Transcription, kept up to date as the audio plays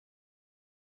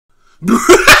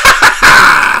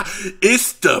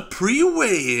It's the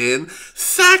pre-weigh-in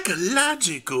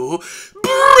psychological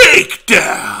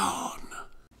breakdown.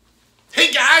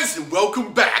 Hey guys, and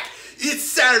welcome back. It's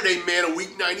Saturday, man, of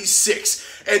week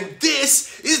 96, and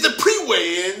this is the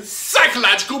pre-weigh-in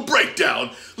psychological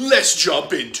breakdown. Let's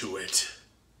jump into it.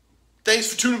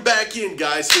 Thanks for tuning back in,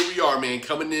 guys. Here we are, man,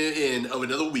 coming in of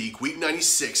another week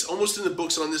 96, almost in the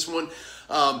books on this one.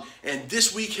 And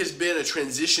this week has been a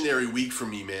transitionary week for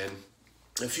me, man.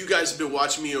 If you guys have been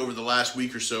watching me over the last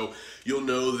week or so, you'll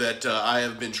know that I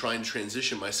have been trying to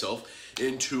transition myself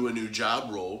into a new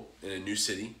job role in a new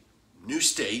city, new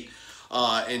state,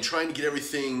 and trying to get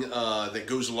everything that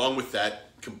goes along with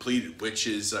that completed, which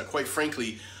is, quite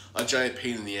frankly, a giant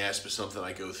pain in the ass, but something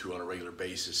I go through on a regular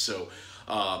basis. So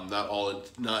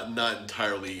not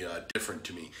entirely different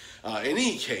to me. In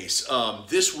any case,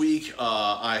 this week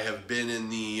I have been in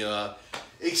the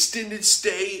extended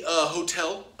stay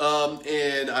hotel,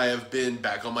 and I have been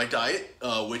back on my diet,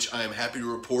 which I am happy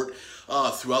to report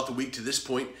throughout the week to this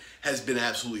point has been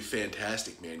absolutely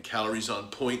fantastic, man. Calories on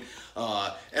point,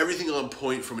 everything on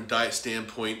point from a diet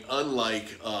standpoint,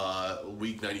 unlike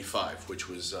week 95, which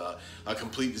was a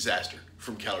complete disaster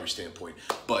from calorie standpoint,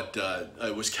 but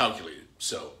it was calculated,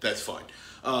 so that's fine.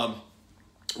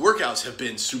 Workouts have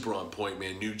been super on point,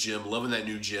 man. New gym, loving that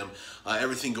new gym.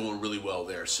 Everything going really well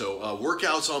there. So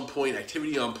workouts on point,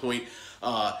 activity on point,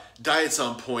 diets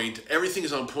on point. Everything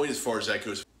is on point as far as that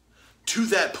goes. To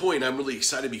that point, I'm really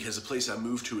excited because the place I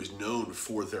moved to is known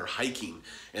for their hiking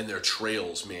and their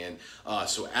trails, man.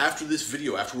 So after this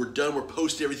video, after we're done, we're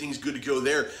posted, everything's good to go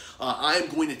there, I'm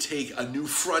going to take a new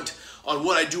front on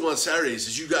what I do on Saturdays.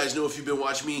 As you guys know, if you've been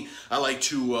watching me, I like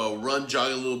to run,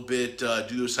 jog a little bit,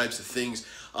 do those types of things,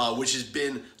 which has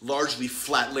been largely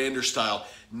flatlander style.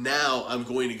 Now I'm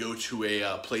going to go to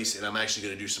a place, and I'm actually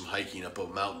going to do some hiking up a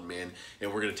mountain, man,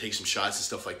 and we're going to take some shots and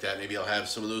stuff like that. Maybe I'll have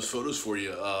some of those photos for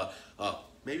you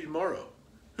maybe tomorrow.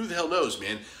 Who the hell knows,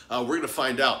 man? We're going to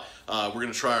find out. We're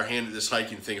going to try our hand at this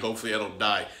hiking thing. Hopefully I don't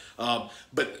die.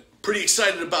 But pretty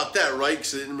excited about that, right?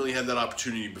 Because I didn't really have that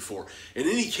opportunity before. In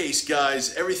any case,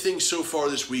 guys, everything so far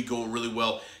this week going really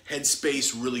well.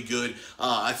 Headspace really good.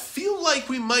 I feel like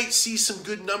we might see some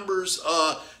good numbers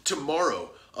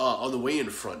tomorrow on the weigh-in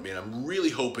front, man. I'm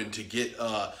really hoping to get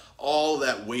all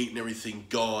that weight and everything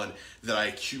gone that I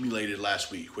accumulated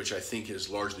last week, which I think is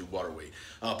largely water weight.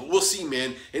 But we'll see,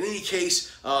 man. In any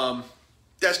case,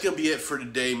 that's going to be it for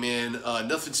today, man.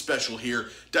 Nothing special here.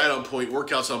 Diet on point,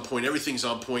 workouts on point, everything's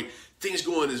on point. Things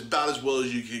going about as well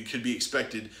as you could be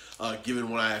expected, given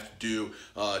what I have to do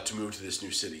to move to this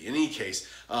new city. In any case,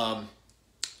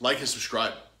 like and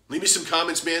subscribe. Leave me some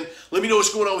comments, man. Let me know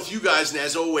what's going on with you guys. And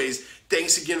as always,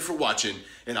 thanks again for watching,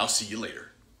 and I'll see you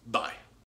later. Bye.